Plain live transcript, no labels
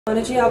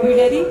Manaji, are we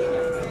ready?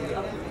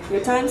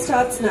 Your time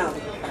starts now.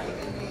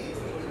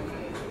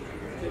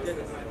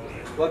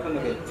 Welcome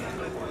again.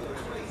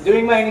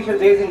 During my initial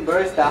days in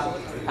Barista,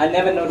 I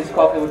never noticed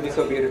coffee would be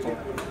so beautiful.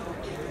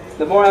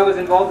 The more I was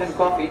involved in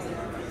coffee,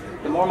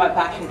 the more my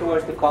passion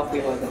towards the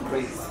coffee was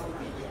increased.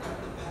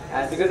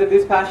 And because of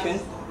this passion,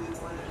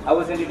 I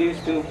was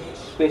introduced to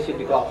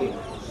specialty coffee.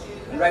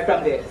 And right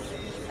from there,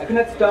 I could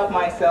not stop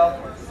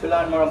myself to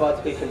learn more about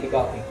specialty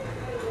coffee.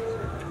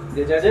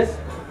 Dear judges,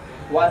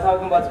 while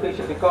talking about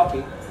specialty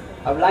coffee,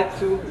 I would like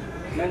to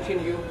mention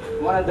you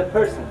one of the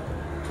person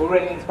who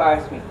really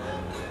inspires me.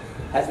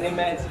 His name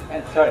is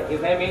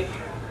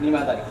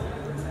Nimadai.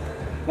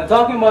 Now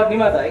talking about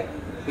Nimadai,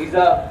 he's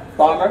a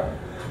farmer,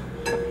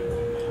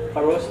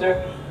 a roaster,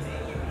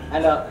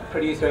 and a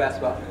producer as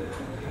well.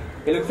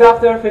 He looks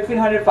after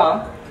 1,500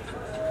 farm.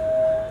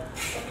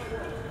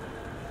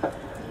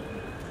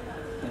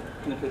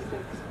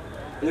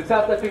 He looks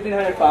after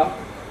 1,500 farm,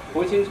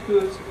 which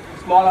includes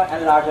smaller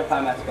and larger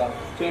farm as well,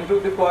 to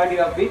improve the quality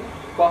of the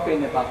coffee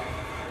in Nepal.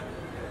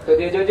 So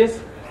dear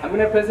judges, I'm going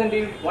to present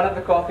you one of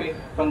the coffee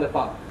from the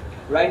farm.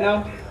 Right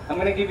now, I'm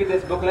going to give you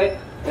this booklet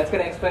that's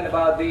going to explain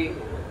about the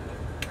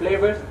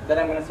flavors that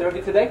I'm going to serve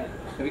you today.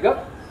 Here we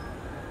go.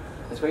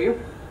 This for you.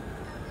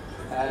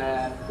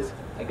 And this,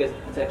 I guess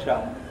it's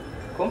extra one.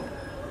 Cool?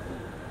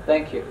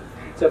 Thank you.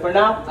 So for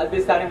now, I'll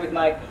be starting with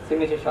my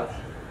signature shots.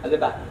 I'll be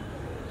back.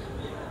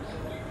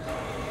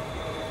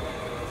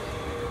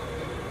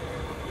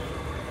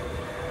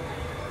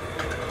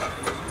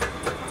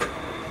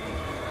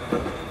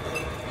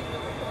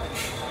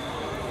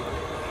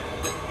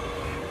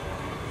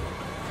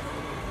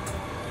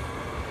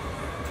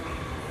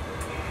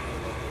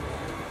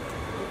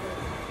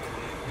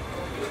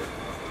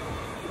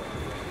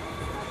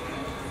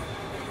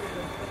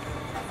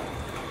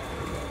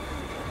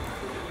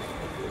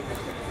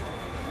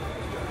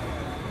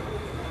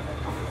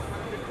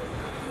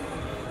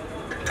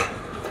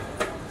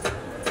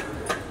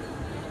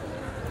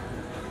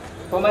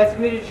 For my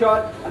signature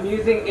shot, I'm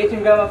using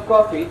 18 gram of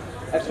coffee,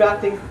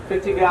 extracting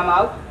 50 gram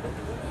out.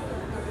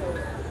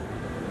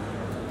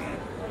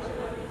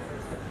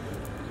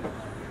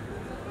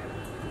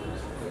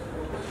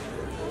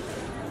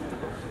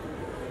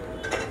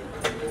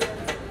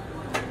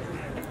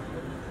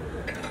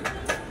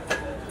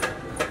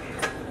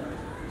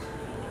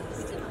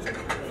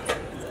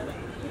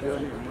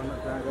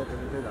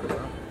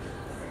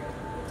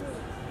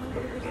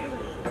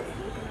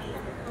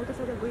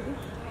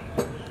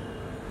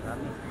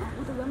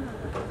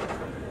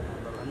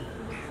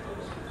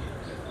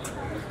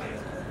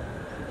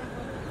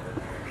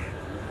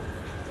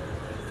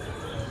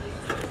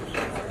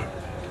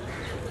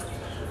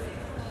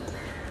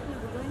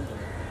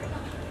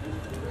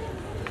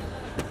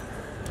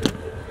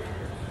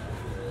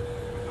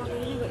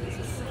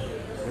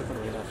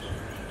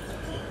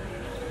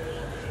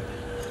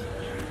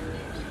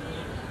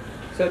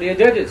 So dear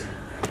judges,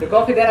 the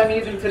coffee that I'm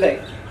using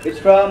today is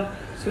from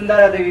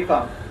Sundara Devi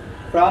farm,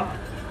 from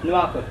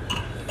Nepal.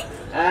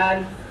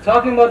 And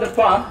talking about the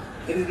farm,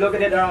 it is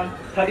located around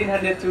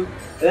 1100 to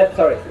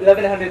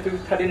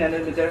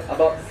 1300 meters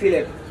above sea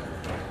level.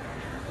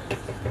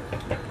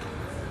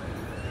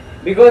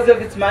 Because of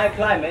its mild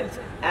climate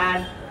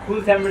and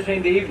cool temperature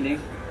in the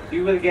evening,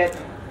 you will get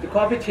the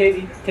coffee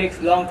cherry takes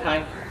long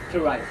time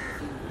to rise.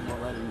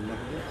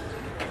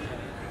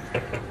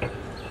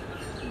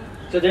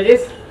 So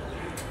judges,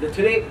 the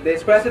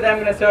espresso that I'm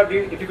going to serve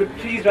you, if you could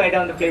please write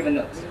down the flavor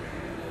notes.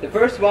 The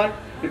first one,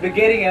 you'll be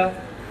getting a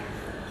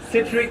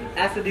citric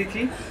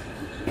acidity,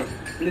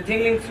 the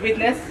tingling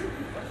sweetness,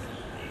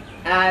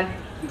 and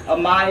a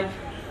mild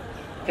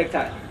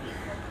tactile.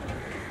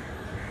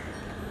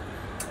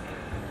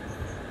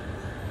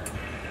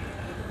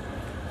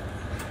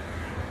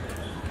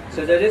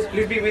 So judges,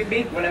 please be with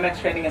me when I'm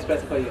extracting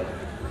espresso for you.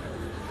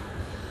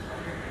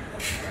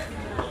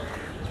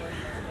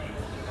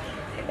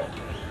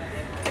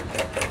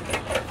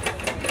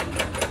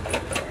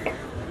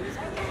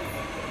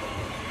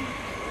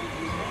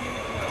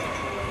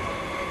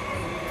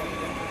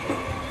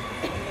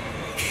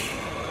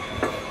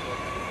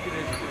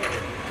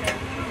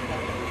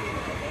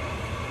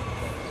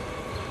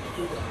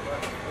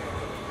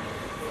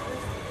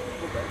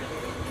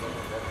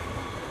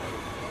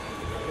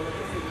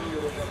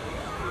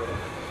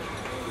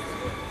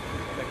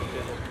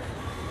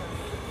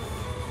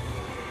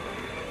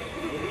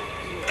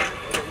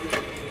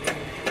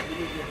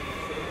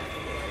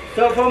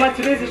 So for my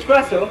today's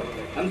espresso,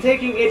 I'm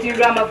taking 18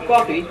 gram of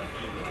coffee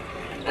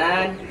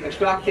and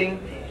extracting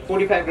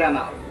 45 gram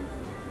out.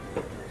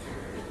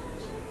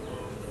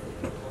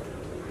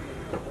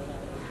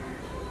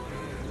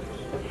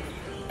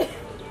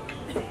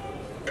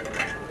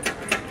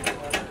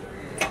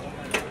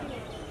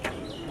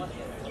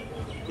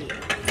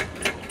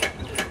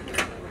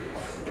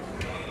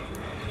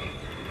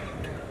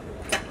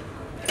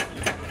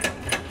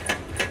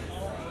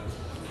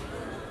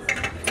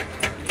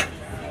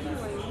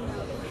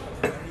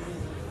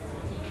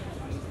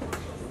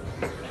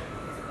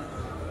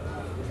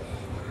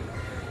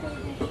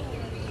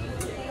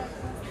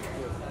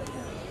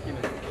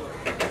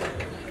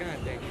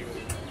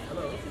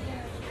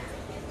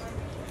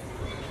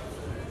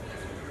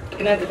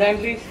 Can I have the time,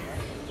 please?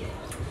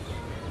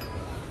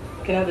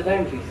 Can I have the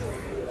time, please?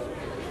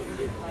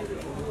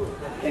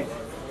 Thanks.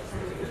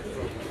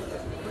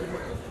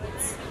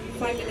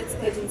 5 minutes,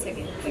 13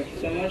 seconds. Thank you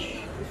so much.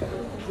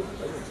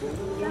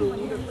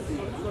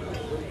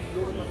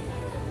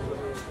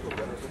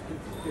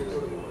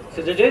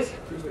 So judges,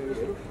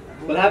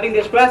 while having the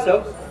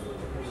espresso,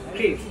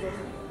 please,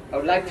 I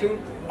would like to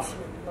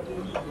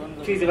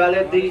please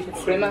evaluate the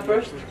crema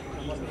first.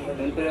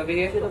 Don't put it over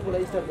here.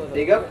 There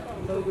you go.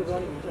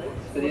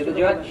 For the other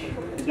judge,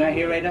 he's not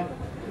here right now.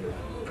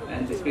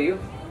 And this for you.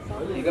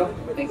 There you go.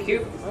 Thank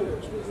you.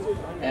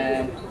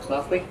 And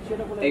lastly,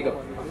 there you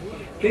go.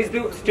 Please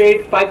do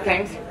stir it 5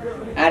 times,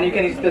 and you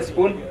can use the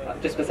spoon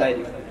just beside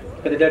you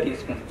for the dirty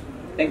spoon.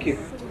 Thank you.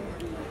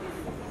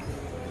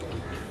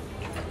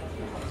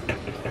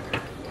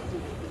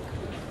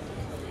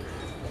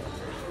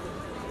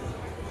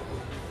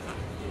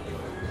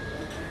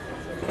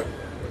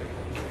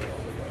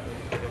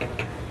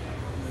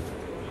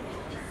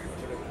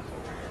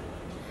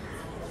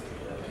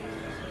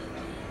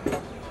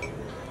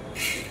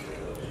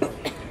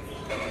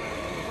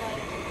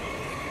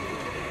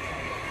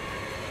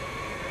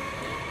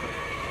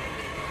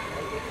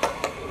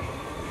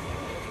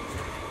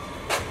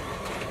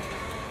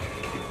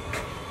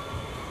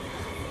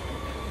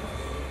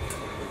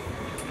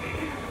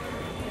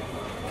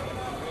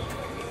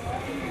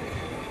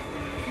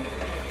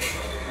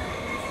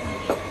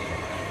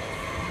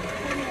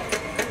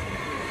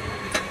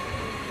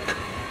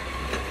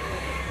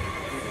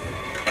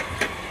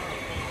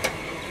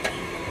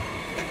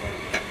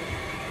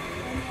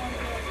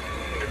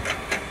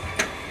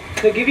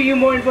 So giving you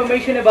more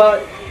information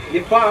about the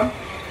farm.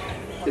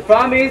 The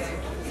farm is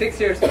 6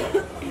 years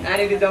old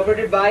and it is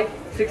operated by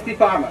 60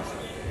 farmers,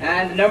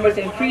 and the numbers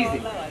are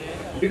increasing.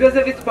 Because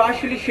of its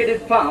partially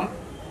shaded farm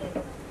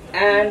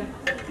and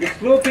the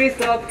slow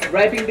pace of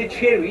ripening the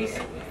cherries,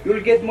 you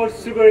will get more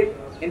sugar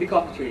in the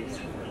coffee cherries.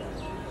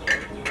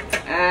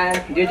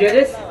 And dear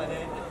judges,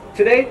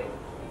 today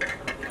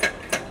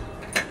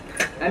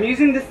I'm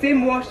using the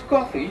same washed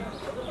coffee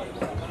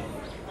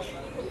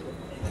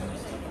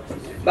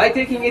by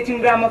taking 18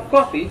 grams of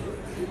coffee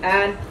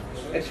and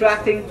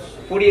extracting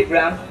 48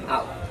 grams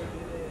out.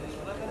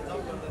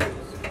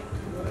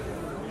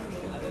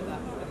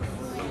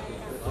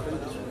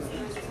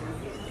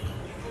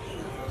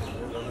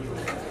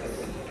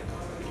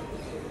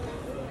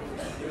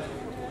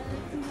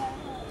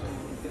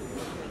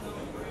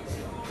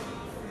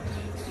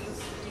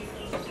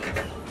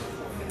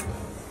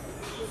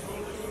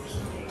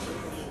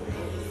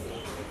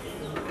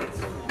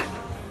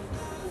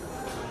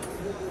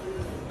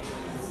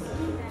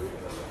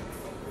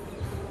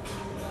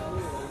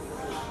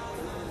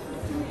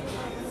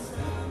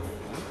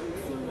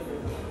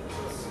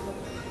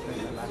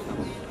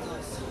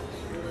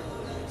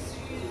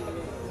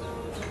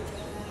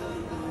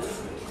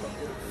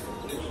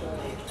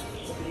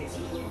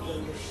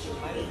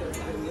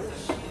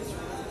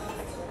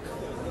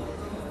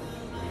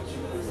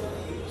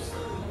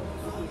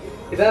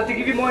 If I have to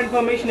give you more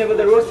information about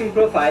the roasting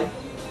profile,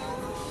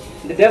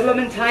 the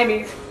development time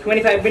is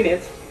 25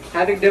 minutes,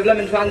 having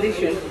development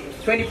transition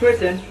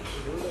 20%,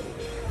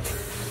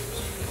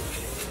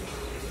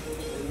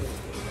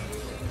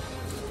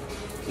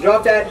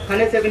 dropped at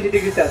 170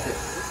 degrees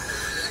Celsius.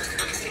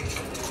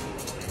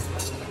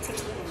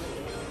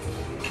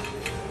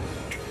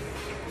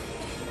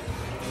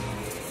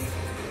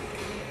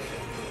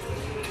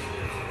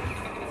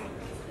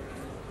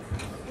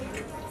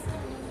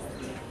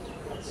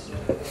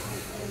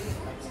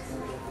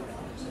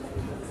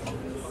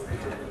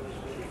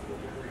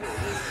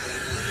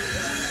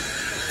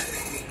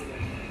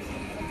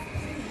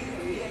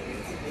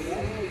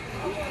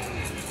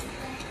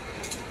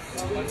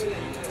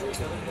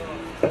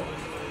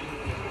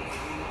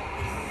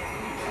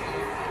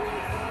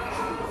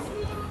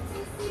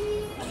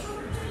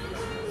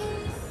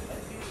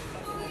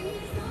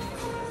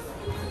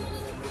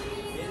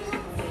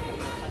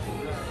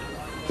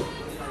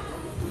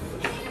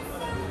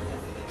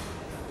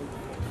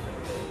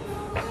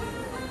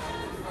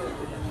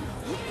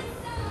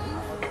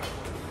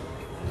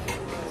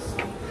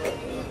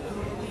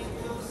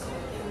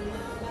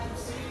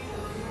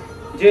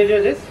 Dear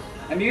judges,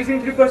 I'm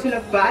using 3%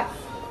 of fat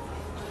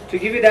to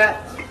give you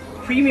that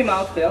creamy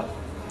mouthfeel.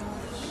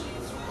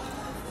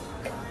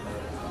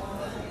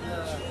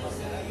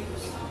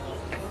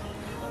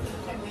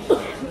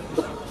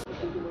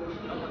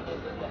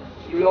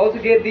 You will also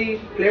get the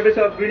flavors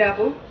of green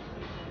apple,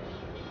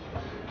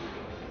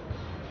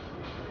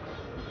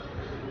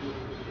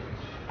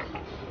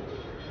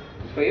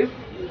 it's for you.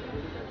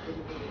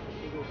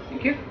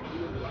 Thank you.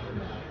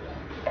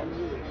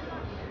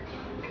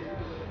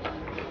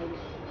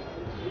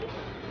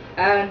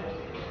 And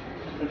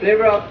the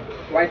flavor of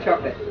white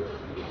chocolate.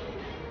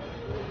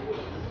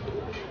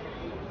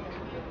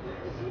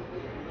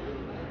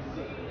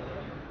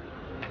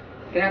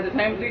 Can I have the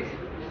time, please?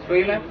 It's for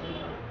you, ma'am.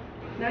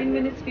 9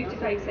 minutes,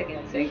 55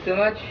 seconds. Thanks so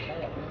much.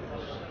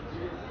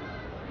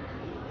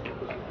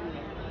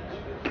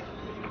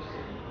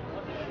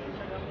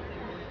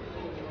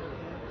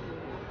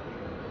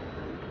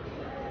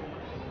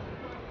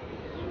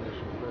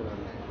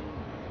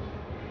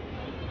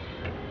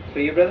 For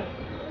you, brother?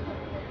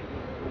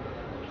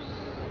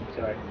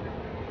 Sorry.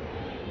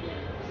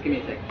 Just give me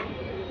a sec.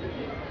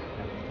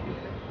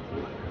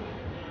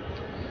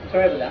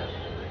 Sorry about that.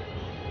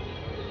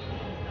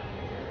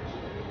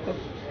 Oh,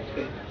 that's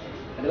good.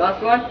 And the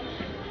last one?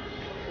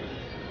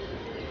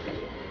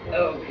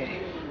 Okay.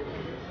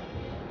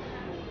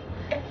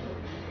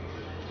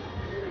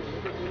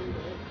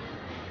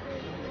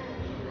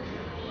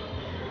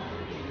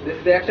 This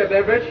is the extra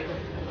beverage.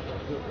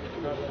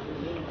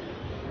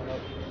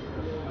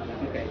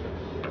 Okay.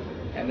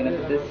 I'm gonna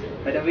put this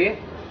right over here.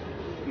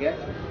 Yes.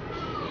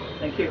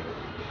 Thank you.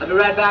 I'll be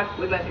right back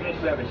with my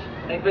signature beverage.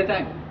 Thank you for your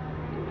time.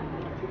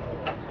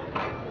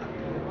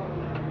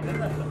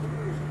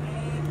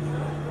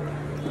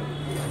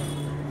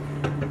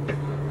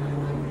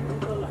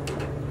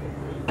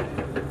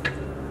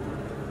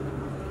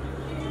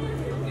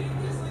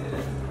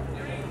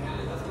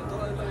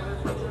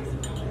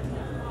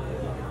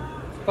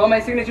 For my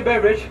signature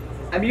beverage,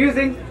 I'm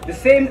using the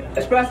same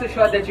espresso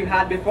shot that you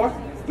had before.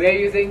 We are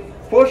using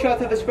 4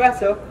 shots of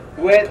espresso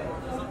with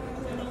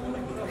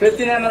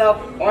 15 ml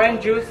of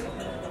orange juice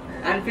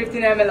and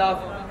 15 ml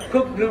of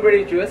cooked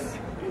blueberry juice.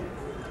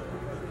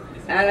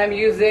 And I'm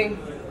using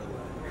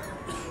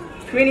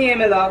 20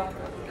 ml of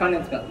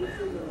condensed milk.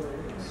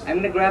 I'm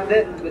going to grab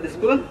that with a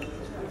spoon.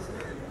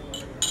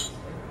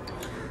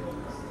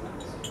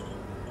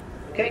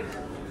 Okay.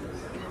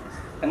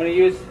 I'm going to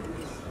use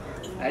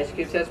ice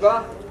cubes as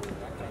well.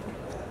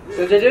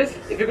 So judges,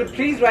 if you could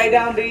please write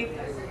down the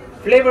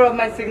flavor of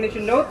my signature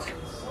notes.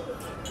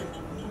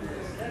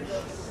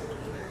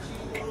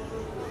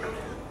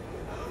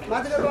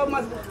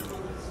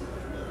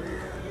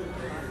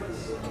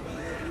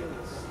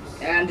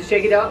 And to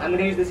shake it out, I'm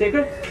going to use the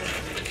shaker.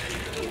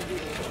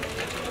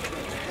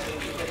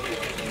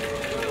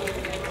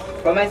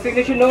 For my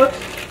signature notes,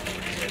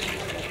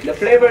 the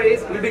flavor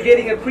is, we'll be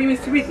getting a creamy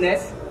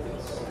sweetness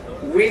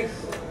with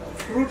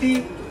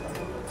fruity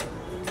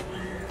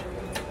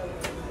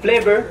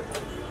flavor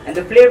and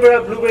the flavor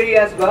of blueberry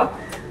as well,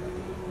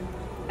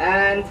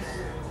 and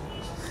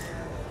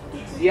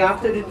the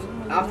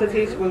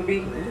aftertaste will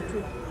be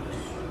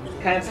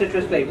kind of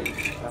citrus flavor.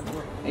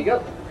 There you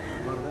go.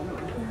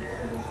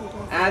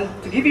 And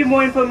to give you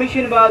more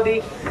information about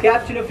the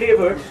cappuccino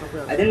flavor,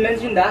 I didn't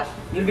mention that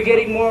you'll be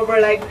getting more of a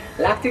like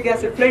lactic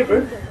acid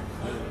flavor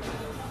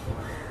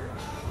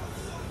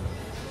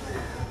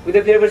with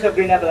the flavors of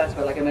green apple as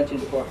well, like I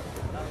mentioned before.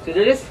 So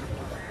judges,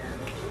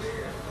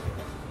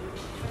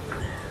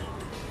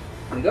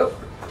 there you go.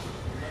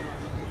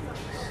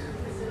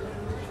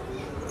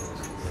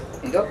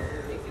 There you go.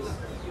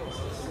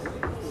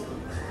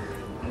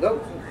 There you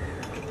go.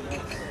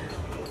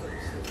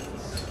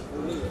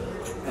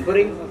 I'm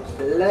putting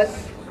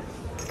less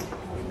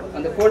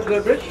on the 4th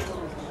beverage.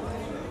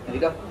 There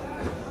you go.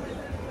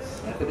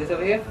 I'll put this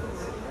over here.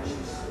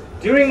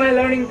 During my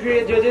learning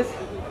period, judges,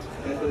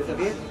 I'm going to put this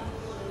over here.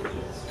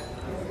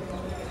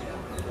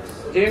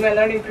 During my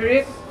learning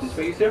period, this is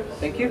for you, sir.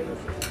 Thank you.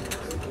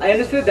 I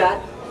understood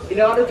that in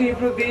order to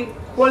improve the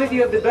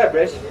quality of the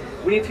beverage,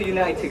 we need to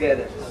unite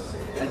together.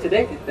 And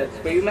today, that's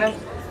for you, man,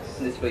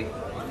 and this for you.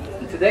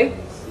 And today,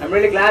 I'm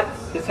really glad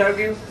to serve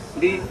you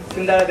the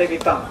Sundara that we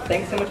found.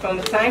 Thanks so much for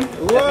the time.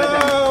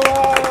 Wow,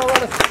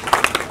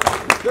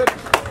 good.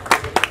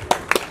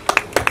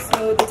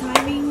 So the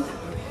timing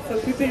for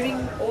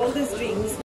preparing all these drinks